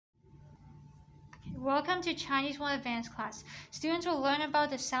Welcome to Chinese 1 Advanced class. Students will learn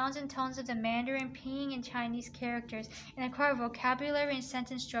about the sounds and tones of the Mandarin, Pinyin, and Chinese characters and acquire vocabulary and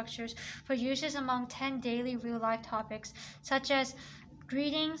sentence structures for uses among 10 daily real-life topics, such as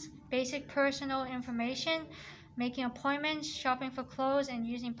greetings, basic personal information, making appointments, shopping for clothes, and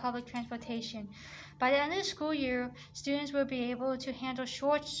using public transportation. By the end of the school year, students will be able to handle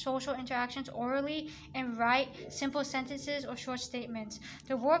short social interactions orally and write simple sentences or short statements.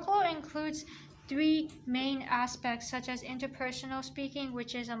 The workload includes 3 main aspects, such as interpersonal speaking,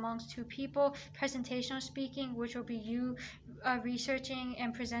 which is amongst 2 people, presentational speaking, which will be you researching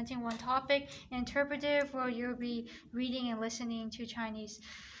and presenting one topic, and interpretive, where you'll be reading and listening to Chinese.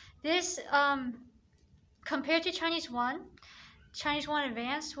 This, compared to Chinese 1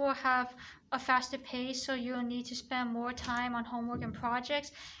 Advanced will have a faster pace, so you'll need to spend more time on homework and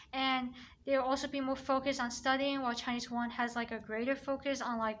projects, and they'll also be more focused on studying, while Chinese 1 has like a greater focus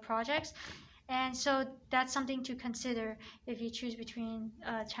on like projects. And so that's something to consider if you choose between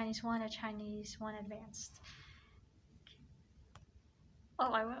Chinese 1 or Chinese 1 Advanced.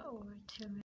 Oh, I went over 2 minutes.